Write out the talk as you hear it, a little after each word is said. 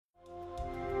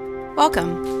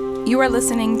Welcome. You are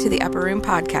listening to the Upper Room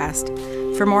Podcast.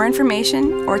 For more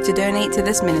information or to donate to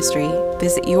this ministry,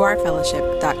 visit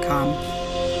urfellowship.com.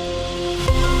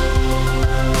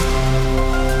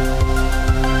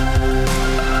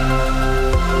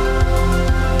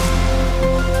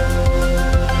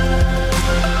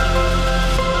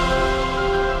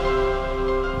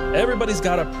 Everybody's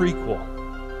got a prequel,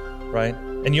 right?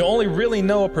 And you only really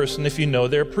know a person if you know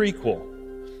their prequel,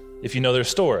 if you know their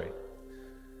story.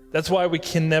 That's why we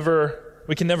can never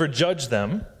judge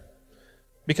them,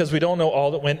 because we don't know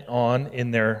all that went on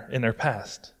in their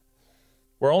past.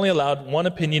 We're only allowed one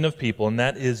opinion of people, and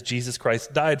that is Jesus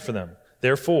Christ died for them.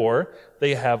 Therefore,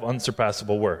 they have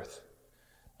unsurpassable worth.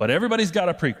 But everybody's got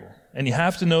a prequel, and you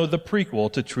have to know the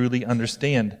prequel to truly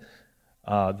understand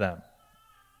them.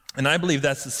 And I believe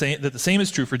that the same is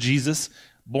true for Jesus,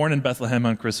 born in Bethlehem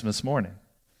on Christmas morning.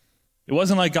 It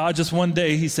wasn't like God just one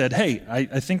day, he said, hey,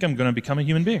 I think I'm going to become a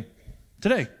human being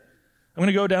today. I'm going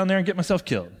to go down there and get myself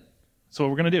killed. That's what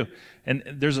we're going to do. And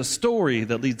there's a story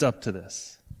that leads up to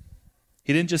this.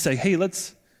 He didn't just say, hey,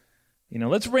 let's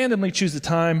randomly choose a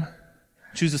time,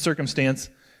 choose a circumstance.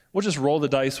 We'll just roll the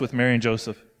dice with Mary and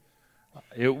Joseph.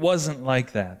 It wasn't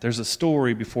like that. There's a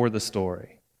story before the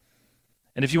story.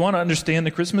 And if you want to understand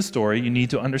the Christmas story, you need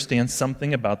to understand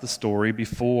something about the story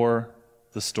before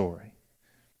the story.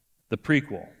 The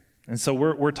prequel. And so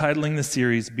we're titling the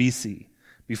series BC,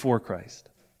 Before Christ.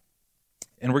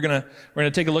 And we're gonna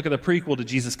take a look at the prequel to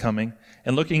Jesus coming,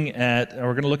 and we're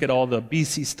gonna look at all the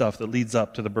BC stuff that leads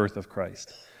up to the birth of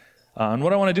Christ. And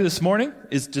what I want to do this morning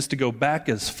is just to go back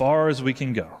as far as we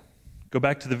can go. Go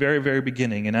back to the very, very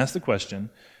beginning and ask the question,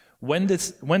 when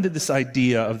did this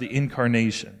idea of the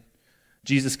incarnation,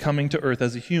 Jesus coming to earth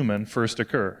as a human, first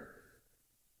occur?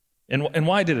 And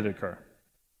why did it occur?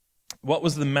 What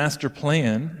was the master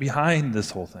plan behind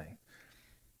this whole thing?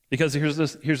 Because here's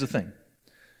the thing.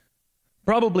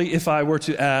 Probably if I were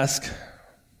to ask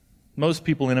most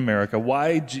people in America,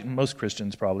 most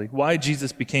Christians probably, why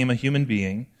Jesus became a human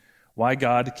being, why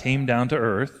God came down to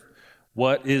earth,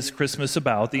 what is Christmas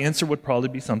about, the answer would probably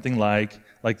be something like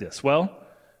this. Well,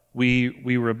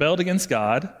 we rebelled against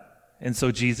God, and so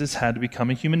Jesus had to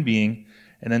become a human being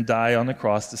and then die on the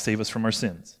cross to save us from our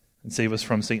sins and save us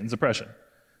from Satan's oppression.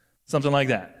 Something like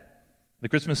that. The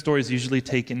Christmas story is usually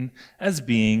taken as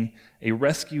being a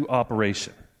rescue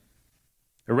operation,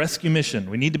 a rescue mission.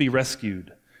 We need to be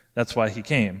rescued. That's why he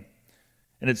came.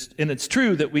 And it's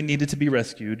true that we needed to be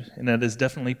rescued, and that is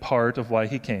definitely part of why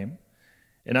he came.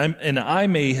 And I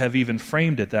may have even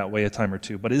framed it that way a time or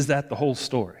two, but is that the whole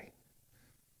story?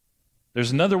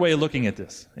 There's another way of looking at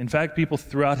this. In fact, people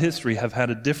throughout history have had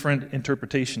a different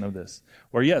interpretation of this,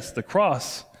 where yes, the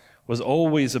cross was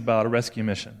always about a rescue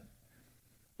mission.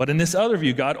 But in this other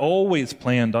view, God always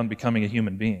planned on becoming a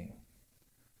human being.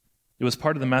 It was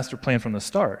part of the master plan from the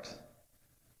start.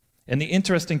 And the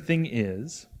interesting thing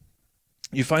is,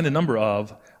 you find a number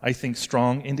of, I think,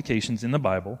 strong indications in the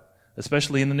Bible,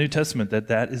 especially in the New Testament,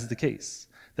 that is the case.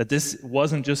 That this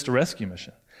wasn't just a rescue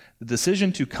mission. The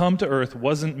decision to come to earth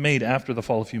wasn't made after the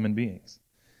fall of human beings.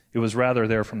 It was rather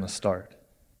there from the start.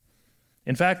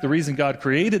 In fact, the reason God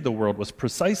created the world was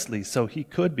precisely so he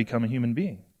could become a human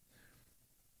being.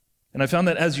 And I found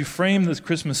that as you frame this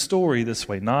Christmas story this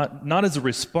way, not as a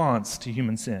response to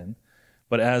human sin,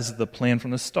 but as the plan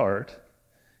from the start,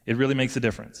 it really makes a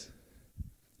difference.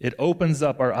 It opens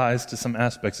up our eyes to some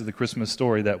aspects of the Christmas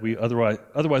story that we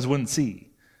otherwise wouldn't see.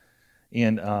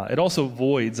 And it also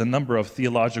avoids a number of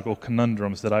theological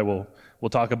conundrums that we'll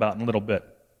talk about in a little bit.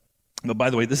 But by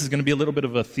the way, this is going to be a little bit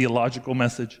of a theological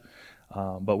message,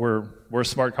 but we're a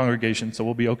smart congregation, so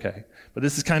we'll be okay. But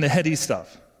this is kind of heady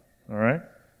stuff, all right?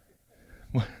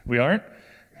 We aren't?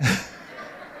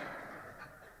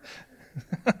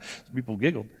 People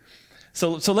giggled.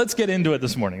 So let's get into it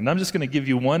this morning. And I'm just going to give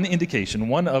you one indication,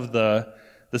 one of the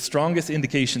strongest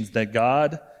indications that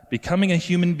God becoming a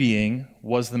human being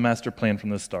was the master plan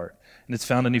from the start. And it's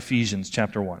found in Ephesians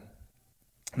chapter 1.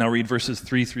 Now read verses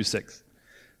 3 through 6.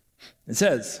 It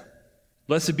says,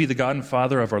 "Blessed be the God and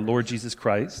Father of our Lord Jesus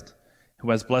Christ, who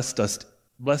has blessed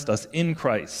us in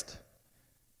Christ."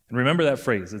 And remember that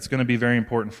phrase. It's going to be a very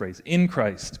important phrase. In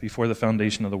Christ, before the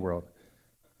foundation of the world.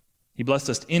 He blessed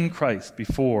us in Christ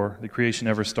before the creation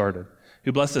ever started.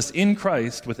 Who blessed us in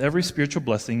Christ with every spiritual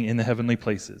blessing in the heavenly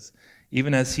places,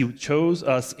 even as he chose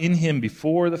us in him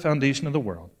before the foundation of the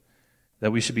world,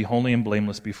 that we should be holy and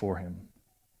blameless before him.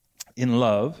 In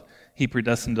love, he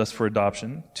predestined us for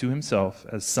adoption to himself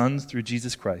as sons through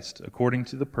Jesus Christ, according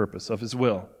to the purpose of his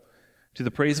will, to the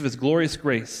praise of his glorious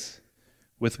grace,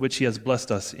 with which he has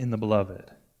blessed us in the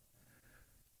beloved.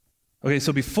 Okay,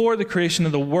 so before the creation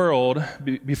of the world,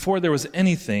 before there was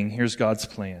anything, here's God's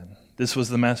plan. This was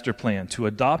the master plan, to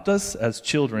adopt us as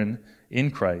children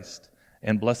in Christ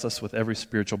and bless us with every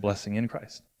spiritual blessing in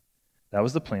Christ. That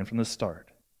was the plan from the start.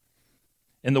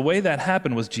 And the way that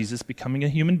happened was Jesus becoming a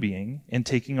human being and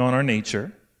taking on our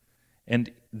nature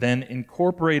and then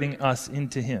incorporating us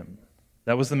into him.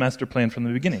 That was the master plan from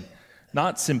the beginning,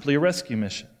 not simply a rescue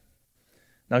mission.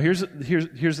 Now here's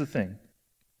the thing.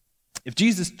 If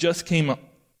Jesus just came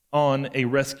on a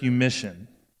rescue mission,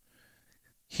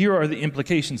 here are the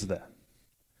implications of that.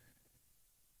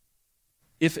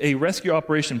 If a rescue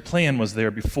operation plan was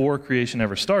there before creation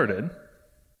ever started,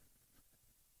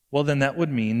 well, then that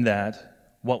would mean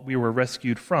that what we were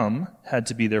rescued from had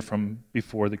to be there from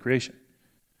before the creation.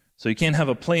 So you can't have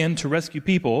a plan to rescue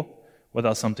people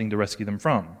without something to rescue them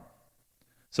from.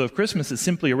 So if Christmas is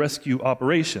simply a rescue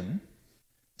operation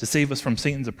to save us from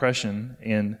Satan's oppression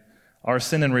and our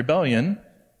sin and rebellion,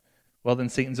 well, then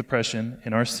Satan's oppression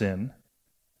and our sin,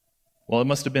 well, it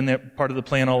must have been part of the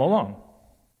plan all along,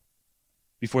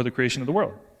 before the creation of the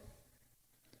world,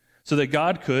 so that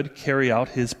God could carry out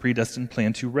his predestined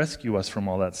plan to rescue us from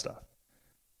all that stuff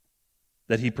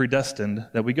that he predestined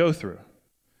that we go through.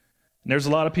 And there's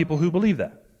a lot of people who believe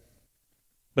that,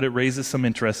 but it raises some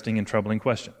interesting and troubling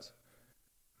questions.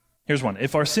 Here's one.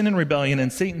 If our sin and rebellion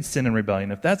and Satan's sin and rebellion,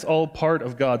 if that's all part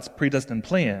of God's predestined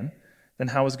plan, then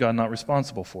how is God not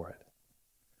responsible for it?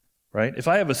 Right? If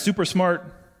I have a super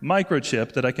smart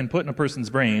microchip that I can put in a person's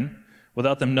brain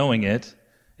without them knowing it,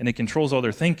 and it controls all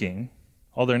their thinking,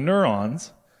 all their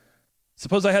neurons,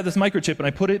 suppose I have this microchip and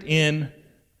I put it in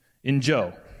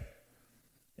Joe,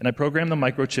 and I program the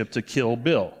microchip to kill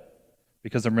Bill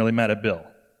because I'm really mad at Bill.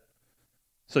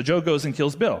 So Joe goes and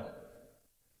kills Bill.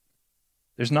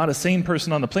 There's not a sane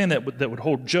person on the planet that would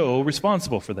hold Joe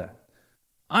responsible for that.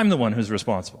 I'm the one who's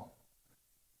responsible.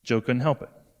 Joe couldn't help it.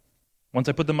 Once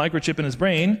I put the microchip in his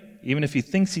brain, even if he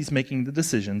thinks he's making the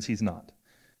decisions, he's not,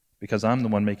 because I'm the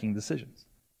one making decisions.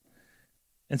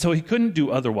 And so he couldn't do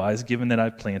otherwise, given that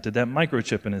I've planted that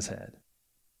microchip in his head.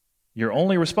 You're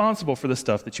only responsible for the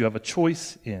stuff that you have a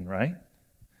choice in, right?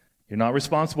 You're not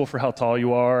responsible for how tall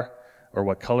you are or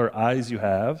what color eyes you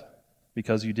have,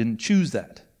 because you didn't choose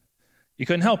that. You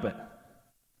couldn't help it.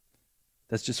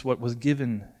 That's just what was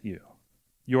given you.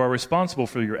 You are responsible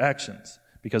for your actions,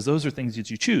 because those are things that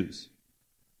you choose.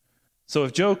 So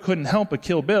if Joe couldn't help but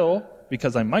kill Bill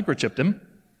because I microchipped him,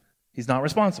 he's not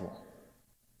responsible.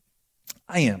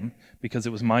 I am, because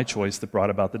it was my choice that brought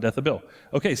about the death of Bill.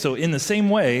 Okay, so in the same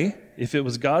way, if it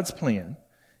was God's plan,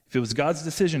 if it was God's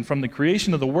decision from the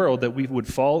creation of the world that we would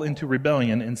fall into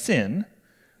rebellion and sin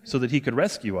so that he could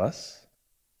rescue us,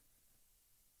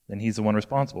 then he's the one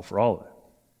responsible for all of it.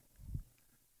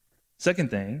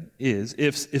 Second thing is,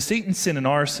 if Satan's sin and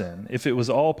our sin, if it was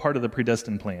all part of the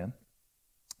predestined plan,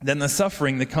 then the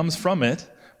suffering that comes from it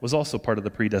was also part of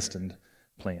the predestined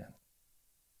plan.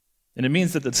 And it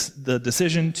means that the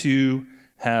decision to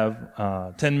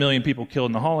have 10 million people killed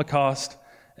in the Holocaust,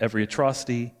 every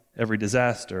atrocity, every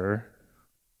disaster,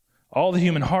 all the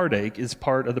human heartache is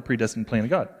part of the predestined plan of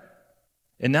God.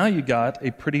 And now you got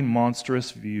a pretty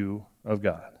monstrous view of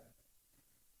God.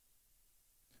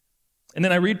 And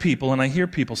then I read people and I hear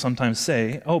people sometimes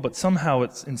say, oh, but somehow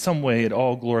it's in some way it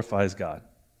all glorifies God.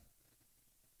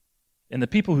 And the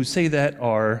people who say that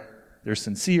they're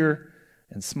sincere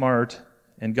and smart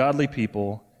and godly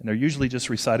people, and they're usually just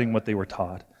reciting what they were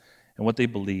taught and what they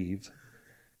believe.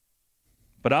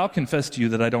 But I'll confess to you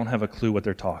that I don't have a clue what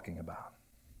they're talking about.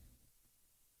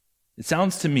 It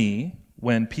sounds to me,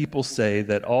 when people say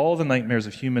that all the nightmares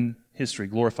of human history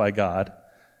glorify God,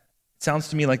 it sounds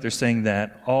to me like they're saying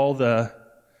that all the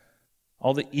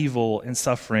evil and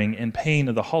suffering and pain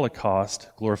of the Holocaust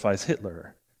glorifies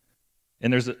Hitler.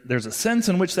 And there's a sense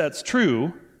in which that's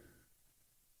true,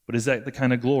 but is that the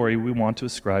kind of glory we want to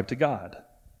ascribe to God?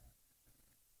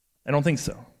 I don't think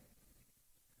so.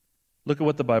 Look at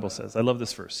what the Bible says. I love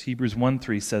this verse. Hebrews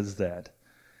 1:3 says that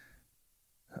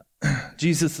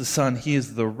Jesus the Son, he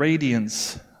is the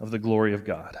radiance of the glory of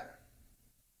God,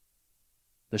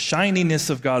 the shininess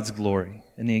of God's glory,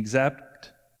 and the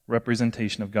exact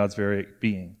representation of God's very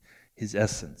being, his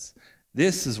essence.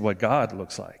 This is what God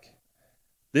looks like.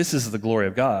 This is the glory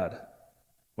of God.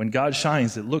 When God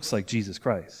shines, it looks like Jesus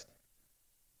Christ.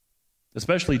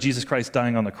 Especially Jesus Christ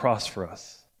dying on the cross for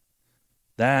us.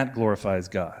 That glorifies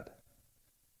God.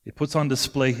 It puts on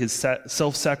display his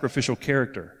self-sacrificial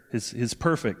character, his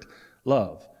perfect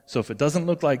love. So if it doesn't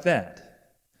look like that,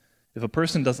 if a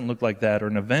person doesn't look like that, or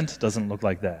an event doesn't look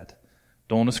like that,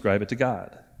 don't ascribe it to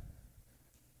God.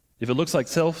 If it looks like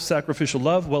self-sacrificial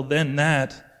love, well, then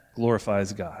that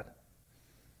glorifies God.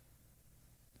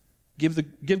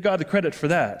 give God the credit for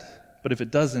that. But if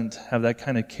it doesn't have that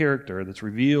kind of character that's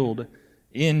revealed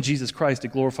in Jesus Christ,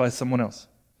 it glorifies someone else,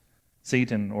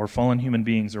 Satan or fallen human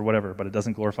beings or whatever, but it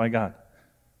doesn't glorify God.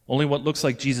 Only what looks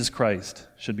like Jesus Christ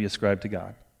should be ascribed to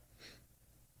God.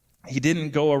 He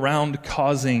didn't go around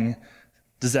causing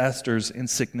disasters and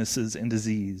sicknesses and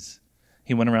disease.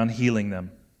 He went around healing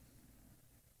them.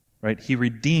 Right? He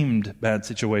redeemed bad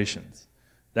situations.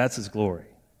 That's his glory.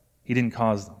 He didn't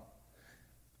cause them.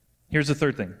 Here's the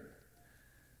third thing.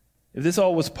 If this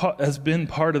all has been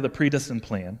part of the predestined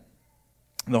plan,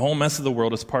 the whole mess of the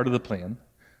world is part of the plan,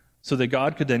 so that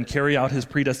God could then carry out his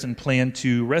predestined plan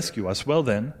to rescue us, well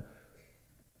then,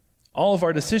 all of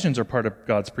our decisions are part of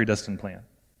God's predestined plan.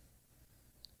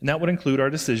 And that would include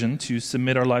our decision to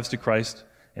submit our lives to Christ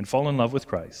and fall in love with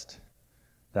Christ.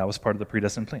 That was part of the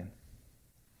predestined plan.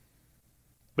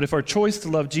 But if our choice to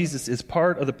love Jesus is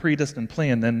part of the predestined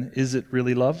plan, then is it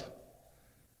really love?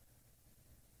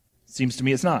 Seems to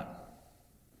me it's not.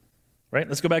 Right?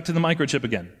 Let's go back to the microchip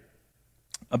again.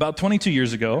 About 22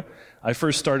 years ago, I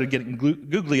first started getting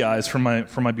googly eyes from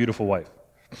my beautiful wife.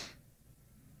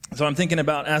 So I'm thinking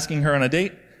about asking her on a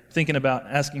date, thinking about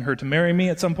asking her to marry me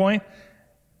at some point,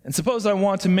 and suppose I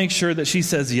want to make sure that she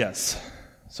says yes.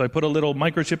 So I put a little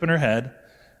microchip in her head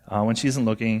when she isn't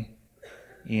looking,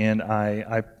 and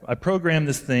I program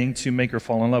this thing to make her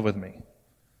fall in love with me.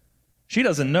 She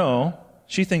doesn't know.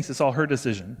 She thinks it's all her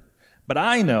decision. But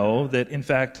I know that, in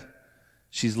fact,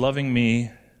 she's loving me,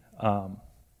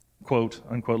 quote,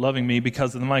 unquote, loving me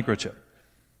because of the microchip.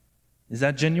 Is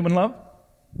that genuine love?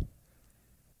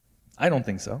 I don't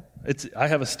think so. I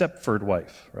have a Stepford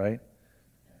wife, right?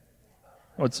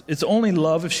 Well, it's only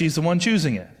love if she's the one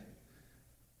choosing it.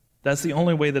 That's the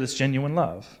only way that it's genuine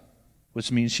love,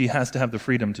 which means she has to have the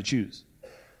freedom to choose.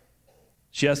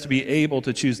 She has to be able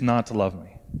to choose not to love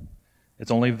me.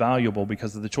 It's only valuable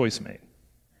because of the choice made.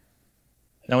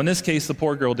 Now, in this case, the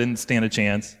poor girl didn't stand a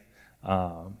chance.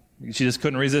 She just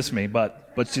couldn't resist me,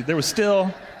 but there was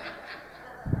still...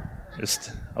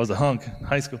 I was a hunk in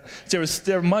high school. There was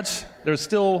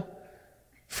still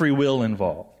free will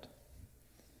involved.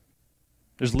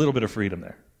 There's a little bit of freedom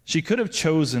there. She could have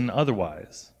chosen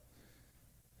otherwise.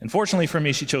 And fortunately for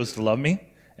me, she chose to love me,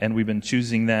 and we've been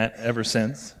choosing that ever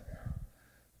since.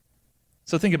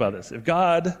 So think about this. If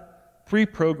God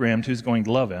pre-programmed who's going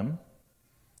to love him,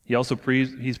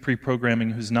 he's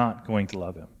pre-programming who's not going to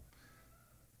love him.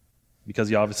 Because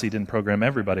he obviously didn't program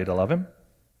everybody to love him.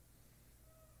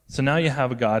 So now you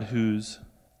have a God whose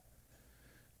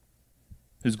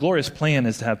glorious plan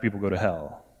is to have people go to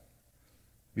hell.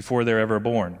 Before they're ever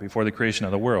born, before the creation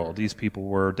of the world, these people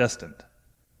were destined.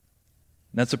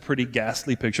 And that's a pretty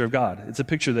ghastly picture of God. It's a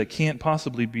picture that can't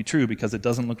possibly be true because it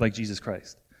doesn't look like Jesus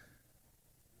Christ.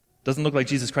 It doesn't look like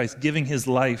Jesus Christ giving his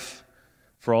life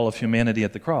for all of humanity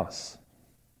at the cross.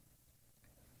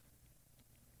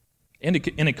 And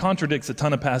it contradicts a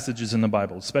ton of passages in the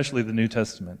Bible, especially the New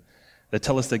Testament, that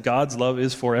tell us that God's love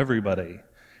is for everybody,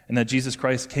 and that Jesus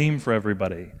Christ came for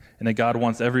everybody, and that God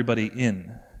wants everybody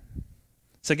in.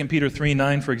 2 Peter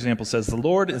 3:9, for example, says, "The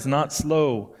Lord is not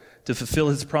slow to fulfill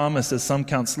his promise, as some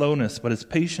count slowness, but is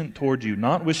patient toward you,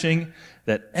 not wishing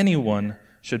that anyone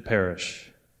should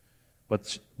perish,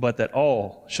 but that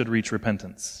all should reach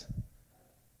repentance."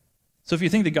 So if you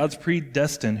think that God's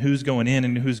predestined who's going in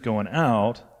and who's going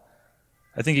out,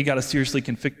 I think you got a seriously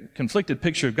conflicted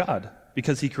picture of God,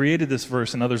 because he created this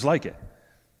verse and others like it.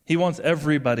 He wants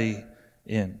everybody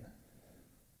in.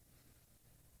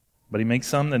 But he makes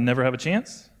some that never have a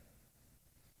chance.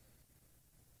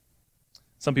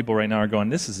 Some people right now are going,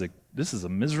 this is a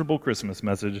miserable Christmas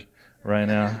message right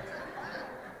now.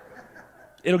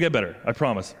 It'll get better, I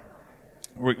promise.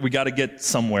 We got to get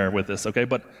somewhere with this, okay?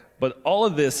 But all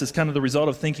of this is kind of the result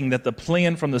of thinking that the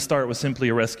plan from the start was simply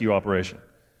a rescue operation.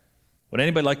 Would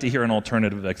anybody like to hear an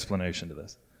alternative explanation to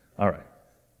this? All right.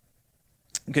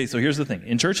 Okay, so here's the thing.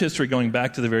 In church history, going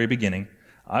back to the very beginning,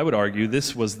 I would argue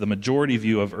this was the majority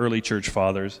view of early church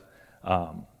fathers.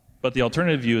 But the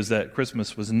alternative view is that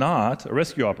Christmas was not a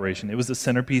rescue operation. It was the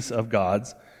centerpiece of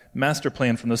God's master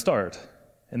plan from the start.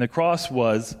 And the cross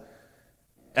was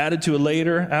added to it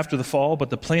later after the fall, but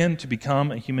the plan to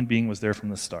become a human being was there from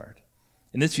the start.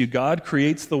 In this view, God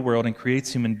creates the world and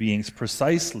creates human beings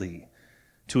precisely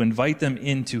to invite them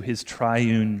into his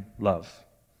triune love.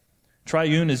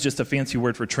 Triune is just a fancy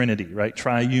word for Trinity, right?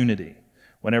 Triunity.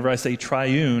 Whenever I say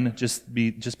triune, just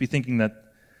be thinking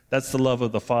that that's the love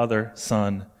of the Father,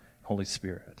 Son, Holy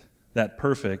Spirit. That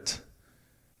perfect,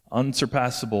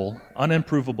 unsurpassable,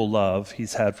 unimprovable love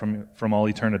he's had from all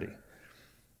eternity.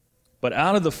 But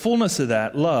out of the fullness of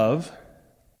that love,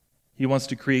 he wants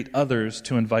to create others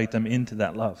to invite them into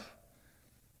that love.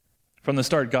 From the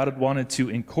start, God had wanted to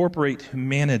incorporate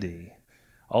humanity,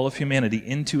 all of humanity,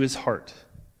 into his heart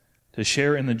to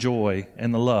share in the joy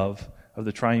and the love of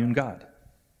the triune God.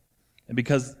 And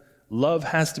because love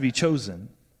has to be chosen,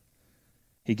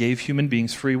 he gave human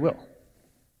beings free will.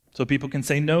 So people can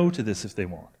say no to this if they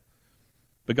want.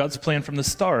 But God's plan from the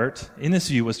start, in this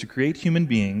view, was to create human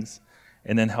beings,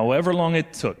 and then however long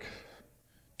it took,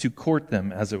 to court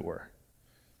them, as it were.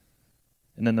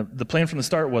 And then the plan from the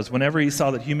start was whenever he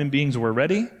saw that human beings were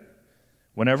ready,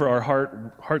 whenever our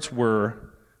hearts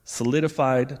were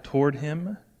solidified toward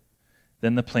him,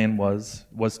 then the plan was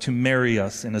to marry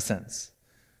us in a sense.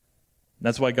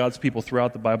 That's why God's people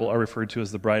throughout the Bible are referred to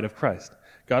as the bride of Christ.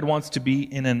 God wants to be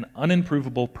in an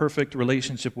unimprovable, perfect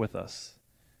relationship with us,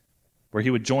 where he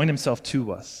would join himself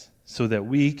to us so that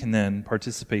we can then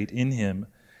participate in him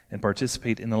and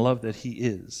participate in the love that he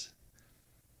is.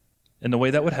 And the way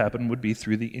that would happen would be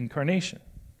through the incarnation.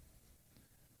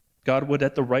 God would,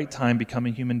 at the right time, become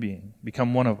a human being,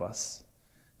 become one of us.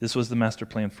 This was the master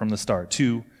plan from the start,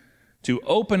 to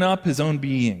open up his own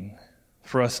being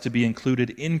for us to be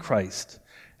included in Christ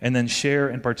and then share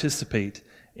and participate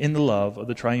in the love of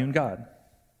the triune God.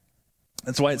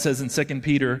 That's why it says in 2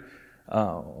 Peter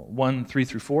 1, 3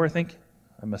 through 4, I think.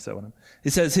 I messed that one up.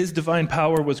 It says, his divine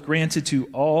power was granted to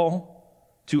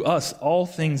us all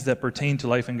things that pertain to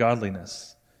life and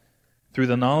godliness, through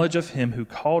the knowledge of him who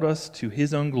called us to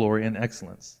his own glory and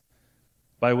excellence,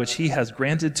 by which he has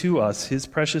granted to us his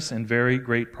precious and very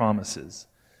great promises,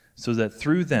 so that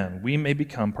through them we may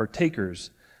become partakers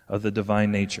of the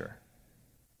divine nature.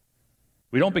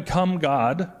 We don't become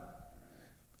God.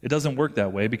 It doesn't work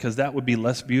that way, because that would be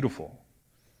less beautiful.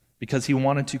 Because he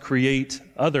wanted to create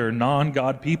other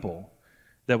non-God people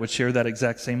that would share that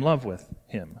exact same love with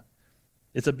him.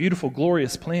 It's a beautiful,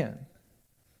 glorious plan.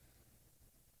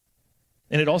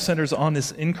 And it all centers on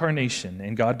this incarnation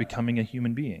and God becoming a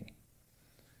human being.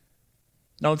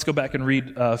 Now let's go back and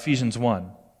read Ephesians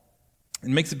 1. It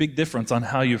makes a big difference on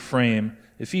how you frame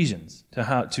Ephesians, to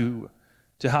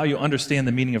how you understand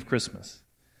the meaning of Christmas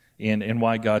and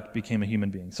why God became a human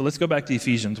being. So let's go back to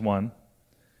Ephesians 1.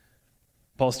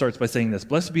 Paul starts by saying this,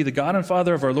 blessed be the God and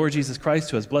Father of our Lord Jesus Christ,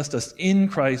 who has blessed us in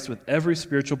Christ with every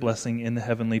spiritual blessing in the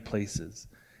heavenly places,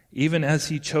 even as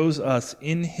he chose us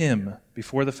in him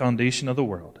before the foundation of the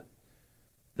world,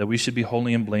 that we should be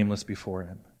holy and blameless before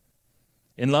him.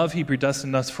 In love he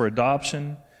predestined us for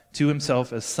adoption to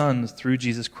himself as sons through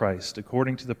Jesus Christ,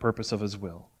 according to the purpose of his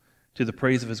will, to the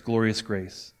praise of his glorious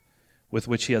grace, with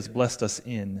which he has blessed us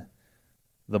in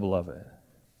the beloved.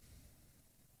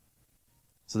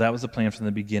 So that was the plan from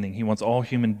the beginning. He wants all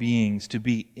human beings to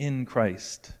be in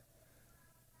Christ.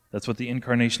 That's what the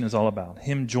incarnation is all about.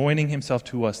 Him joining himself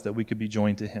to us that we could be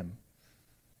joined to him.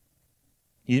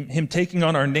 Him taking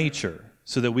on our nature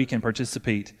so that we can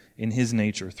participate in his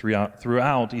nature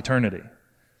throughout eternity.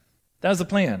 That was the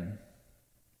plan.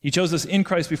 He chose us in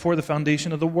Christ before the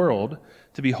foundation of the world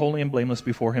to be holy and blameless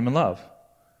before him in love.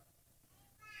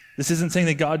 This isn't saying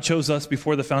that God chose us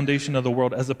before the foundation of the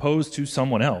world as opposed to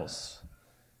someone else.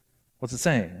 What's it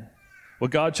saying? What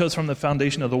God chose from the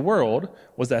foundation of the world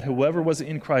was that whoever was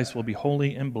in Christ will be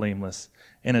holy and blameless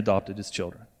and adopted as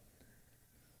children.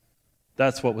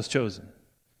 That's what was chosen.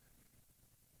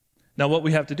 Now what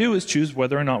we have to do is choose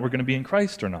whether or not we're going to be in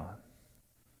Christ or not.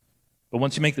 But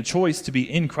once you make the choice to be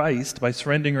in Christ by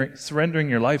surrendering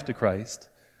your life to Christ,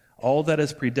 all that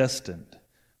is predestined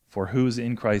for who's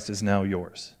in Christ is now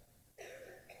yours.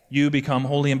 You become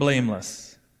holy and blameless.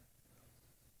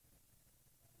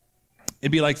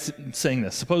 It'd be like saying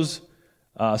this. Suppose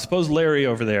Larry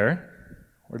over there,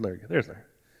 where'd Larry go? There's Larry.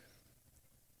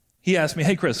 He asked me,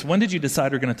 hey Chris, when did you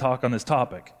decide we're going to talk on this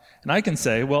topic? And I can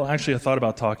say, well, actually I thought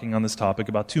about talking on this topic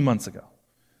about 2 months ago.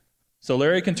 So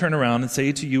Larry can turn around and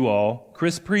say to you all,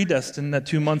 Chris predestined that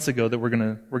 2 months ago that we're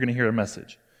going to hear a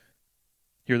message.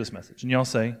 Hear this message. And you all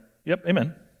say, yep,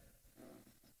 amen.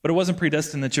 But it wasn't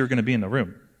predestined that you were going to be in the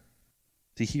room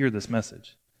to hear this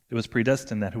message. It was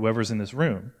predestined that whoever's in this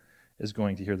room is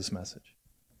going to hear this message.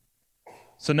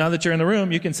 So now that you're in the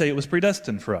room, you can say it was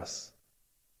predestined for us.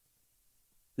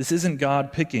 This isn't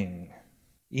God picking,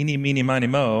 eeny, meeny, miny,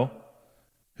 mo,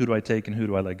 who do I take and who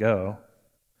do I let go?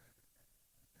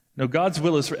 No, God's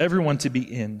will is for everyone to be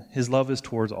in. His love is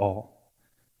towards all.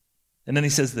 And then he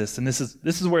says this, and this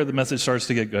is where the message starts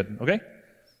to get good, okay?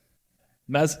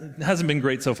 It hasn't been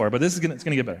great so far, but it's going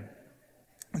to get better.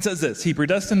 It says this, he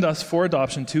predestined us for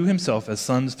adoption to himself as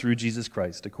sons through Jesus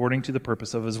Christ, according to the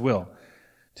purpose of his will,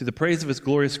 to the praise of his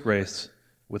glorious grace,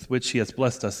 with which he has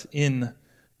blessed us in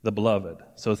the beloved.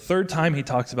 So third time he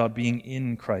talks about being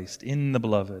in Christ, in the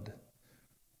beloved.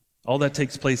 All that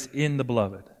takes place in the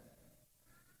beloved.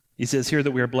 He says here that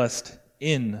we are blessed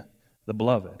in the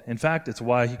beloved. In fact, it's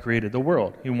why he created the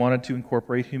world. He wanted to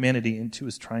incorporate humanity into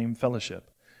his triune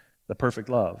fellowship, the perfect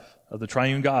love of the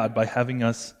triune God, by having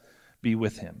us be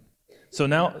with him. So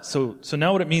now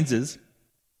what it means is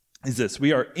this: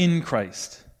 we are in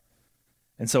Christ.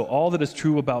 And so all that is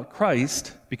true about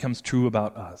Christ becomes true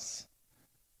about us.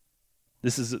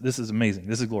 This is amazing.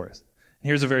 This is glorious. And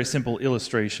here's a very simple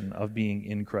illustration of being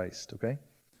in Christ, okay?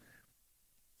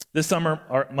 This summer,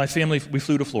 my family, we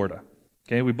flew to Florida.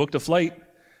 Okay, we booked a flight.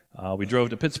 We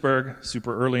drove to Pittsburgh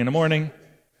super early in the morning,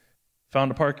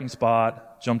 found a parking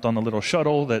spot, jumped on the little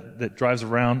shuttle that drives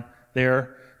around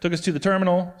there, took us to the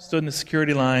terminal, stood in the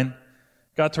security line,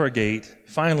 got to our gate.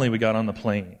 Finally, we got on the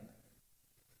plane.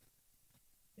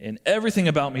 And everything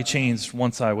about me changed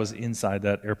once I was inside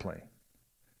that airplane.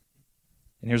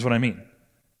 And here's what I mean.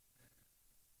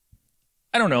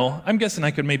 I don't know. I'm guessing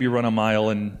I could maybe run a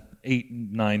mile in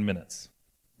 8-9 minutes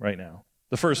right now.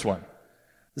 The first one.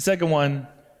 The second one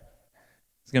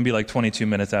is going to be like 22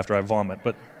 minutes after I vomit,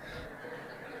 and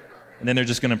then they're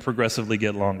just going to progressively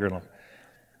get longer and longer.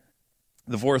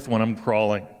 The fourth one, I'm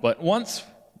crawling. But once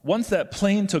that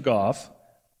plane took off,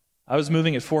 I was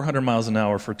moving at 400 miles an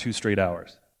hour for 2 straight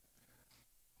hours.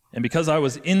 And because I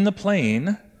was in the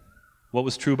plane, what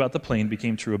was true about the plane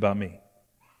became true about me.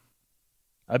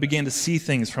 I began to see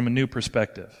things from a new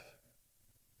perspective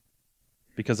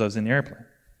because I was in the airplane.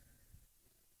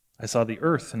 I saw the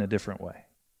earth in a different way.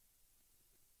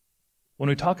 When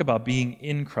we talk about being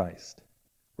in Christ,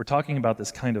 we're talking about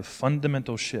this kind of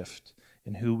fundamental shift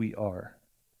in who we are,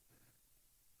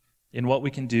 in what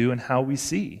we can do and how we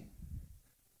see.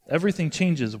 Everything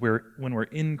changes when we're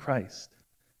in Christ.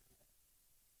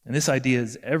 And this idea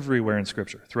is everywhere in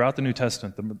Scripture. Throughout the New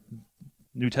Testament,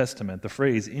 the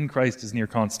phrase "in Christ" is near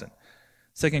constant.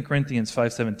 2 Corinthians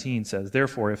 5:17 says,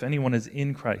 "Therefore, if anyone is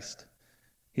in Christ,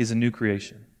 he is a new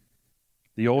creation.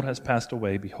 The old has passed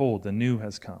away. Behold, the new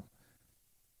has come."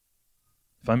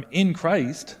 If I'm in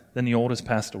Christ, then the old has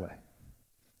passed away,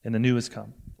 and the new has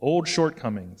come. Old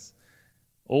shortcomings,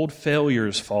 old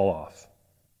failures fall off.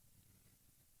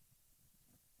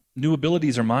 New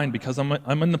abilities are mine because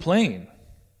I'm in the plane.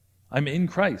 I'm in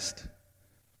Christ.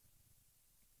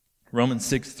 Romans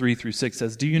 6:3-6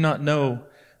 says, "Do you not know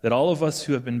that all of us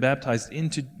who have been baptized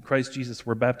into Christ Jesus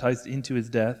were baptized into his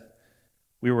death?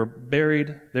 We were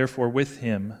buried, therefore, with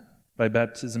him by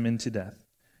baptism into death,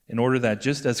 in order that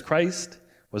just as Christ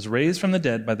was raised from the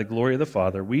dead by the glory of the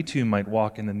Father, we too might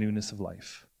walk in the newness of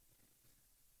life.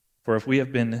 For if we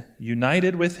have been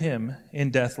united with him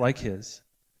in death like his,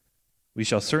 we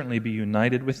shall certainly be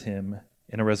united with him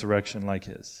in a resurrection like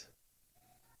his.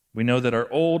 We know that our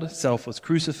old self was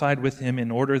crucified with him in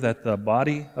order that the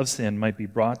body of sin might be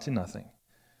brought to nothing,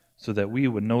 so that we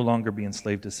would no longer be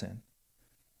enslaved to sin."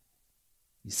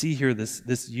 You see here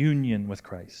this union with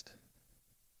Christ.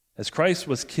 As Christ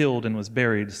was killed and was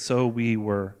buried, so we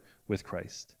were with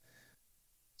Christ.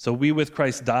 So we with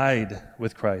Christ died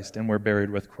with Christ and were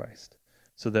buried with Christ,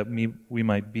 so that we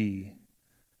might be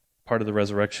part of the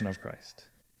resurrection of Christ.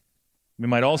 We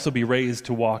might also be raised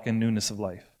to walk in newness of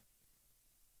life.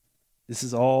 This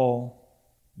is all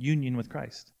union with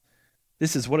Christ.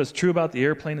 This is what is true about the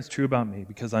airplane is true about me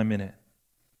because I'm in it.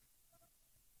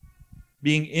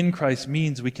 Being in Christ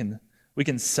means we can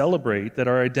celebrate that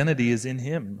our identity is in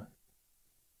him.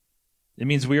 It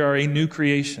means we are a new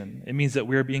creation. It means that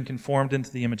we are being conformed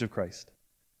into the image of Christ.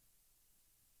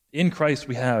 In Christ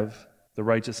we have the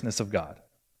righteousness of God.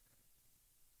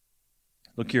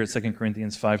 Look here at 2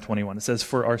 Corinthians 5:21. It says,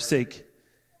 "For our sake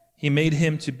he made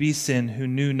him to be sin who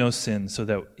knew no sin, so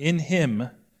that in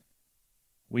him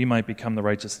we might become the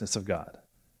righteousness of God."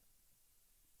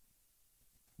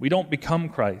 We don't become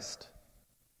Christ.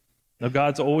 Now,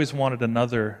 God's always wanted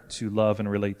another to love and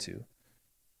relate to.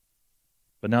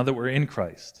 But now that we're in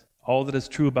Christ, all that is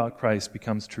true about Christ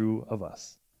becomes true of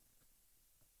us.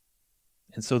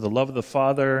 And so the love of the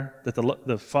Father, that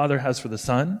the Father has for the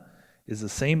Son, is the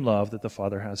same love that the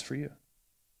Father has for you.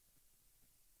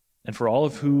 And for all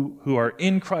of who are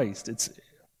in Christ,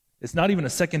 it's not even a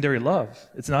secondary love.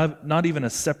 It's not even a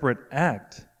separate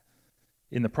act.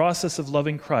 In the process of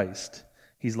loving Christ,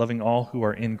 he's loving all who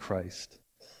are in Christ.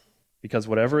 Because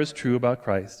whatever is true about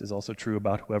Christ is also true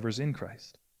about whoever's in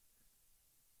Christ.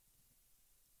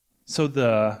 So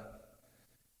the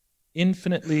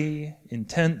infinitely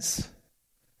intense,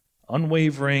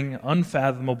 unwavering,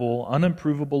 unfathomable,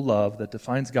 unimprovable love that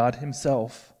defines God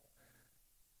himself,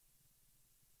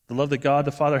 the love that God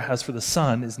the Father has for the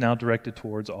Son, is now directed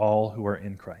towards all who are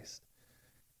in Christ.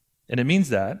 And it means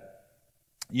that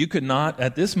you could not,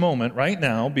 at this moment, right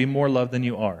now, be more loved than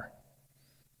you are.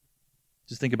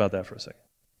 Just think about that for a second.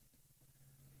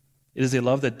 It is a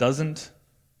love that doesn't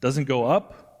go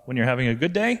up when you're having a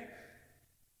good day,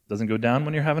 doesn't go down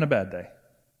when you're having a bad day.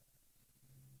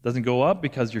 Doesn't go up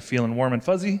because you're feeling warm and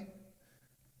fuzzy,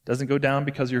 doesn't go down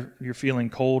because you're feeling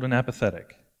cold and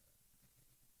apathetic.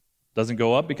 Doesn't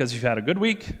go up because you've had a good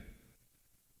week,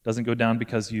 doesn't go down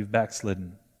because you've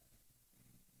backslidden.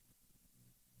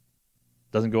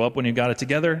 Doesn't go up when you got it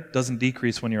together, doesn't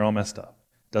decrease when you're all messed up.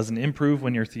 Doesn't improve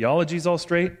when your theology's all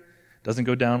straight, doesn't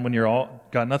go down when you're all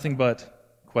got nothing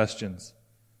but questions.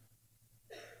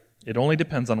 It only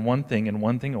depends on one thing and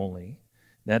one thing only.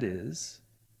 That is,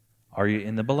 are you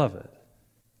in the beloved?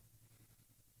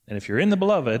 And if you're in the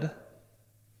beloved,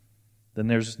 then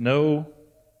there's no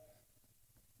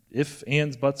ifs,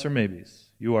 ands, buts, or maybes.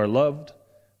 You are loved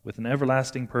with an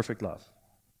everlasting, perfect love.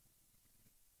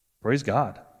 Praise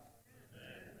God.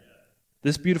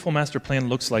 This beautiful master plan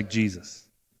looks like Jesus.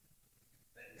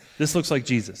 This looks like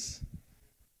Jesus.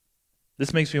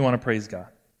 This makes me want to praise God,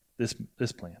 this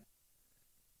plan.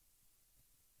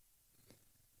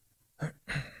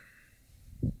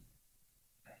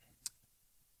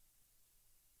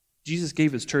 Jesus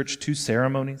gave his church 2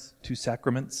 ceremonies, 2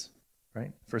 sacraments,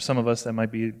 right? For some of us, that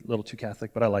might be a little too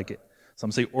Catholic, but I like it.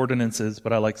 Some say ordinances,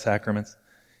 but I like sacraments.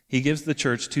 He gives the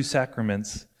church 2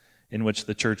 sacraments in which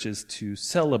the church is to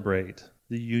celebrate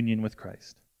the union with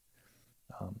Christ.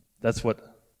 That's what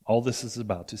all this is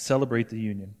about, to celebrate the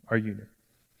union, our union.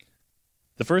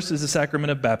 The first is the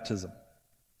sacrament of baptism.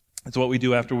 It's what we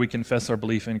do after we confess our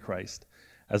belief in Christ.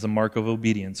 As a mark of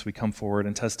obedience, we come forward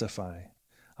and testify.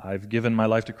 I've given my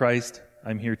life to Christ.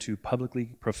 I'm here to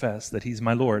publicly profess that he's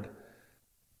my Lord.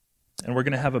 And we're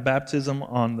going to have a baptism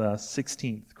on the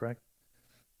 16th, correct?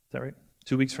 Is that right?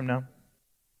 2 weeks from now?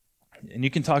 And you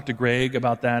can talk to Greg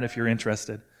about that if you're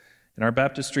interested. And our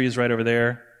baptistry is right over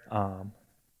there.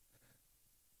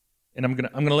 And I'm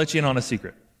gonna let you in on a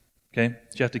secret, okay?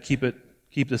 You have to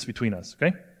keep this between us,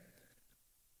 okay?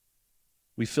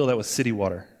 We fill that with city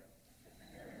water.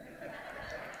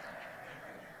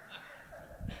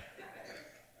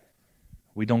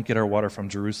 We don't get our water from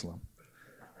Jerusalem.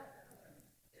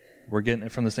 We're getting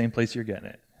it from the same place you're getting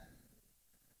it.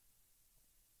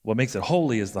 What makes it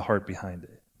holy is the heart behind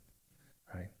it.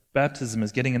 Right? Baptism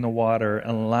is getting in the water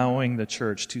and allowing the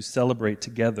church to celebrate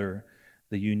together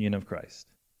the union of Christ.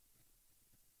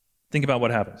 Think about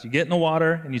what happens. You get in the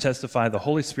water and you testify, the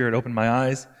Holy Spirit opened my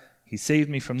eyes, he saved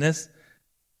me from this,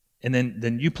 and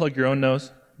then you plug your own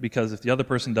nose, because if the other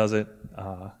person does it,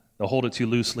 they'll hold it too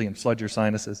loosely and flood your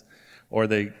sinuses, or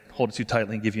they hold it too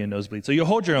tightly and give you a nosebleed. So you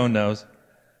hold your own nose.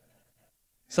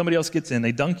 Somebody else gets in,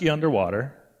 they dunk you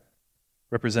underwater,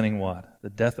 representing what? The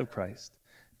death of Christ.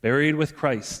 Buried with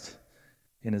Christ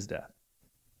in his death.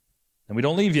 And we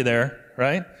don't leave you there,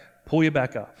 right? Pull you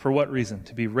back up. For what reason?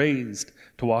 To be raised,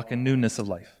 to walk in newness of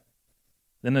life.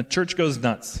 Then the church goes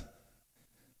nuts.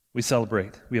 We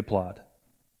celebrate. We applaud.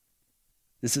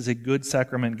 This is a good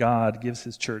sacrament God gives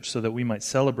his church so that we might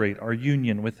celebrate our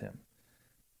union with him.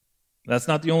 That's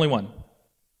not the only one.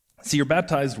 See, you're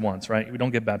baptized once, right? We don't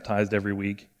get baptized every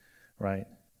week, right?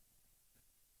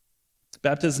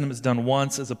 Baptism is done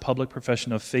once as a public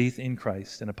profession of faith in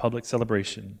Christ and a public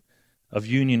celebration of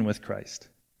union with Christ.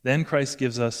 Then Christ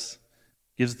gives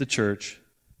the church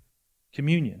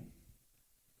communion,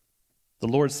 the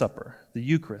Lord's Supper, the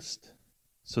Eucharist,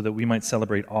 so that we might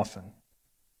celebrate often,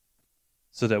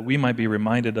 so that we might be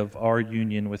reminded of our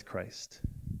union with Christ.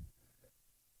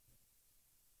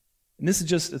 And this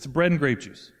is it's bread and grape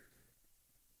juice.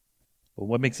 But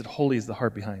what makes it holy is the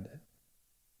heart behind it.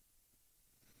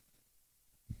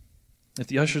 If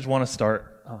the ushers want to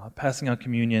start passing out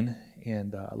communion,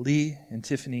 and Lee and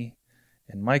Tiffany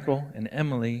and Michael and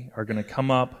Emily are going to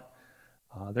come up.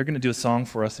 They're going to do a song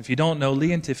for us. If you don't know,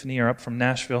 Lee and Tiffany are up from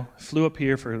Nashville, flew up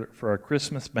here for our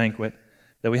Christmas banquet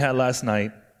that we had last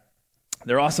night.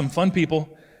 They're awesome, fun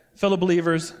people, fellow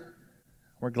believers.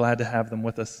 We're glad to have them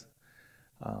with us.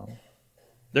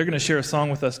 They're going to share a song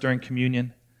with us during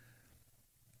communion.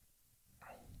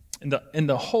 And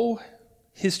the whole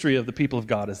history of the people of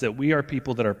God is that we are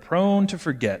people that are prone to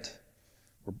forget.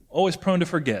 We're always prone to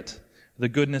forget the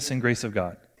goodness and grace of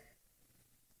God.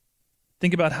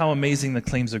 Think about how amazing the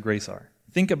claims of grace are.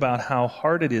 Think about how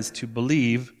hard it is to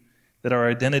believe that our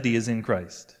identity is in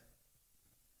Christ.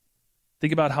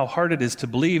 Think about how hard it is to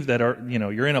believe that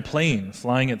you're in a plane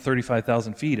flying at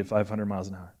 35,000 feet at 500 miles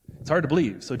an hour. It's hard to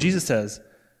believe. So Jesus says,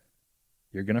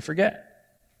 you're going to forget.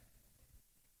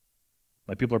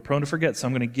 My people are prone to forget, so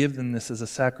I'm going to give them this as a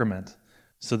sacrament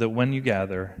so that when you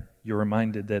gather, you're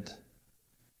reminded that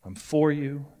I'm for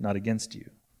you, not against you.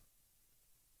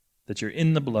 That you're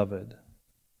in the beloved.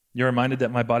 You're reminded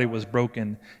that my body was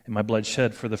broken and my blood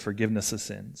shed for the forgiveness of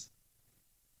sins.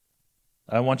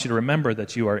 I want you to remember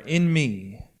that you are in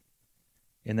me,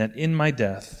 and that in my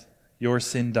death, your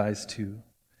sin dies too.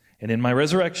 And in my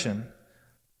resurrection,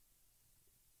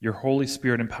 your Holy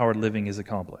Spirit-empowered living is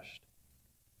accomplished.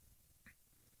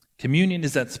 Communion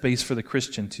is that space for the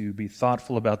Christian to be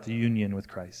thoughtful about the union with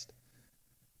Christ.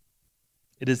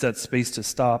 It is that space to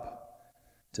stop,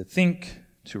 to think,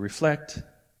 to reflect,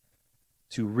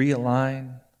 to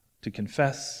realign, to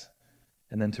confess,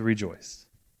 and then to rejoice.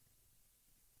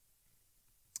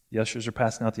 The ushers are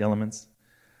passing out the elements.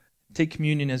 Take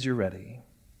communion as you're ready.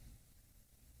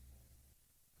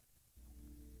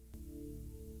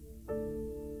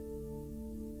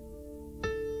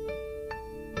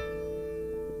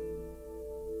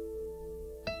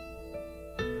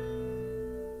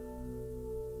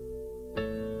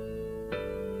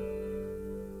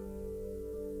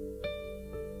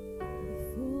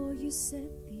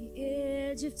 Set the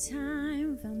edge of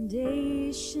time,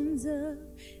 foundations of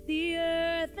the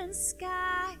earth and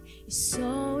sky. You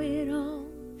saw it all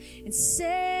and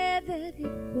said that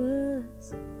it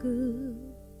was good.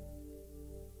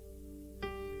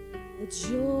 The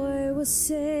joy was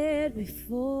set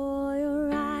before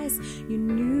your eyes. You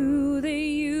knew that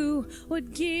you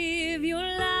would give your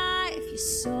life. You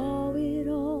saw it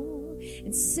all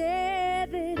and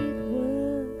said that it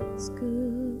was good.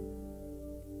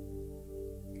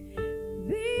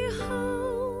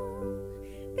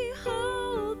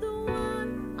 Behold, the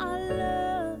one our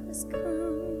love has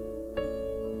come.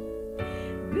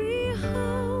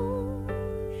 Behold,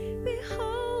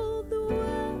 the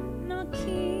one our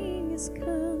King has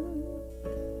come.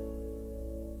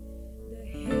 The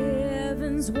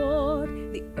heavens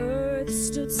warred, the earth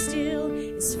stood still.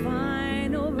 His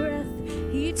final breath,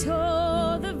 he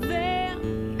tore the veil.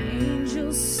 The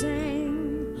angels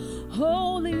sang,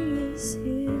 holy is his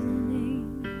name.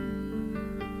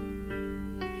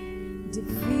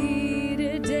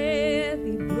 Defeated death,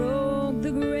 he broke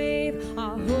the grave.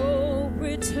 Our hope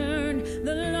returned,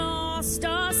 the lost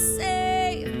are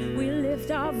saved. We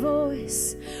lift our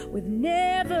voice with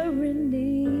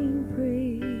never-ending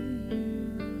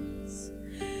praise.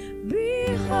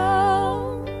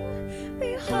 Behold,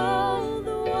 behold,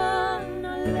 the one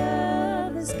our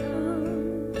love has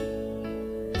come.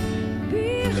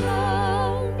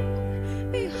 Behold,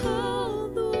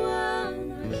 behold, the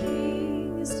one our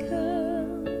King has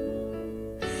come.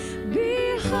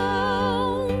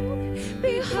 Behold,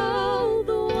 behold,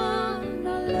 the one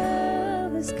our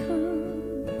love has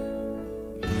come.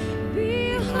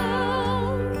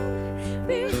 Behold,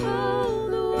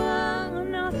 behold, the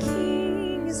one our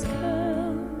King has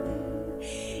come.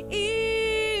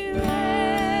 Emmanuel,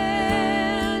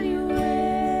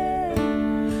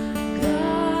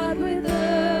 God with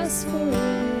us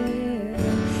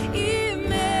forever.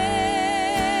 Emmanuel,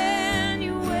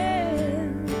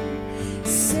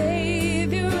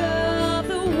 Savior of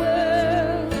the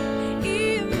world.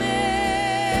 Emmanuel,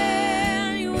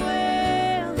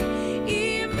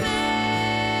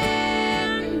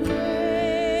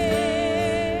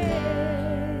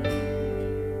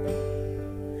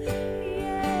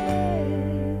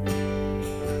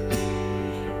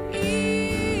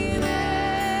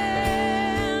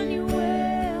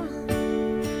 Emmanuel,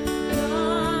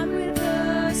 God with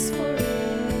us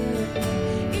forever.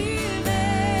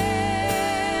 Emmanuel,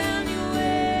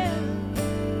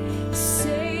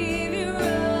 Savior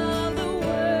of the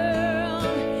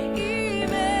world.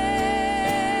 Emmanuel,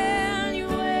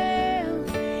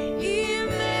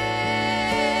 Emmanuel.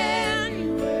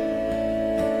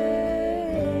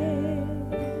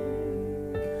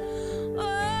 Oh,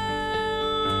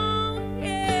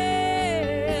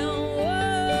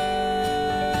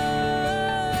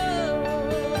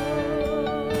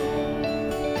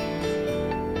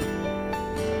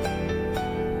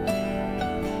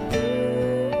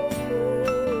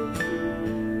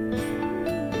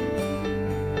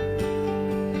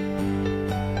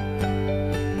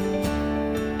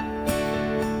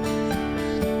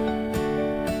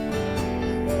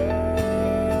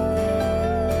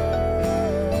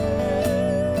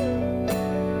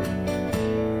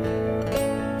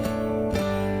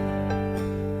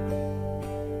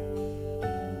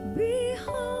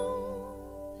 behold,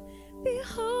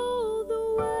 behold, the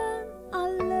one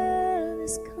our love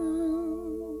has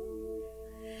come.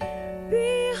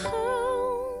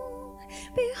 Behold,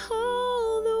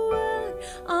 behold, the one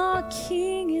our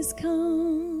King has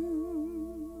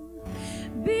come.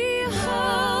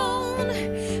 Behold,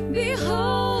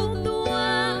 behold, the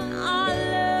one our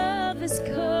love has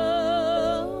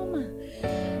come.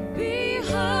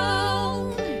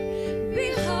 Behold,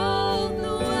 behold,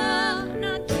 the one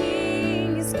our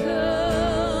King has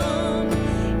come.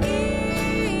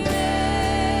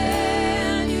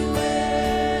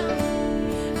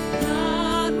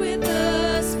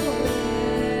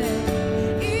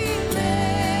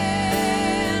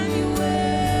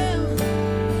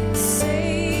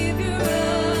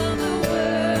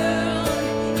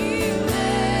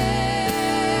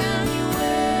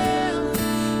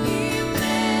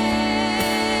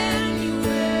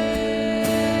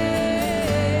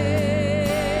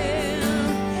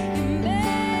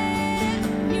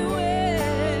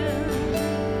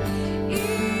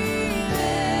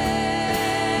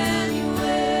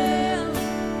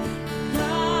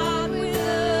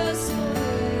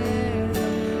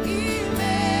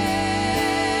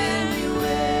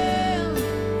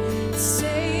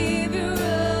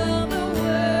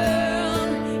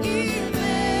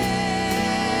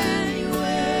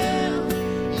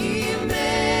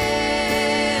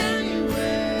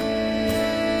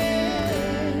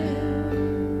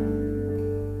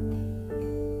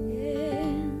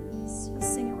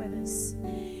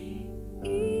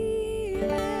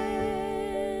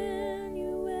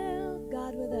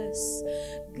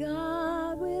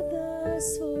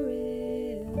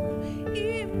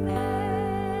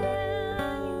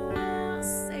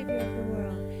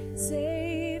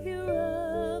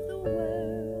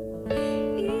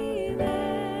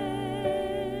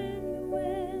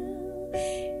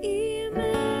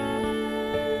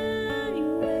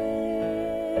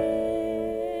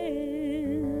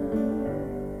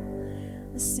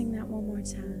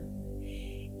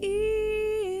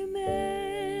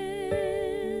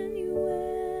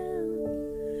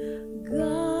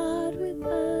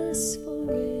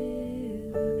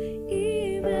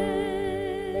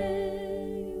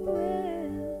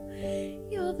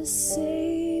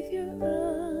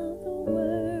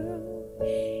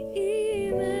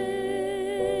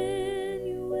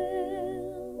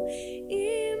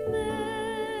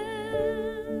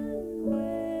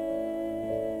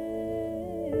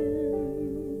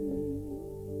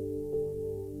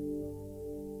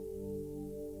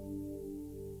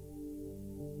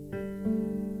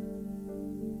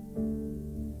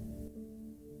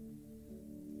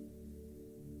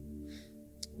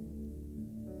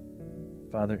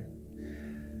 Father,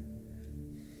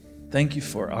 thank you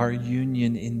for our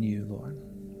union in you, Lord.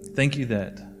 Thank you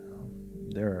that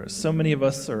there are so many of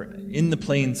us are in the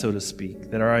plane, so to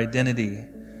speak, that our identity,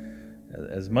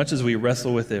 as much as we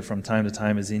wrestle with it from time to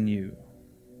time, is in you.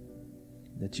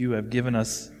 That you've given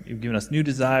us new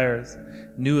desires,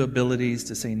 new abilities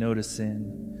to say no to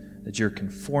sin, that you're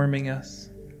conforming us,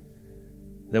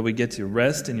 that we get to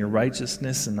rest in your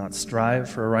righteousness and not strive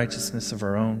for a righteousness of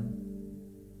our own.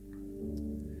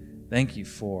 Thank you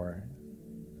for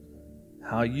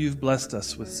how you've blessed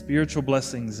us with spiritual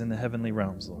blessings in the heavenly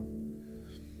realms, Lord.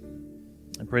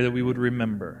 I pray that we would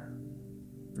remember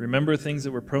things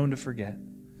that we're prone to forget,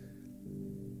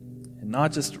 and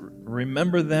not just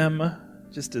remember them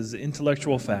just as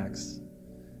intellectual facts,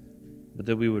 but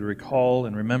that we would recall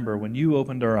and remember when you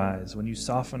opened our eyes, when you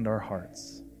softened our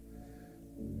hearts.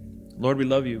 Lord, we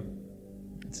love you.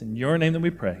 It's in your name that we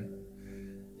pray.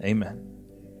 Amen.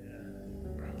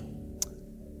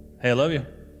 Hey, I love you.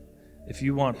 If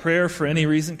you want prayer for any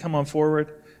reason, come on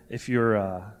forward. If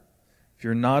you're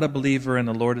not a believer and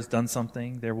the Lord has done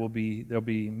something, there'll be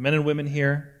men and women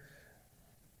here.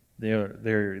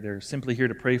 They're simply here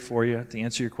to pray for you, to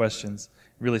answer your questions,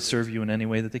 really serve you in any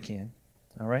way that they can.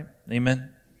 All right?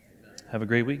 Amen. Have a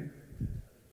great week.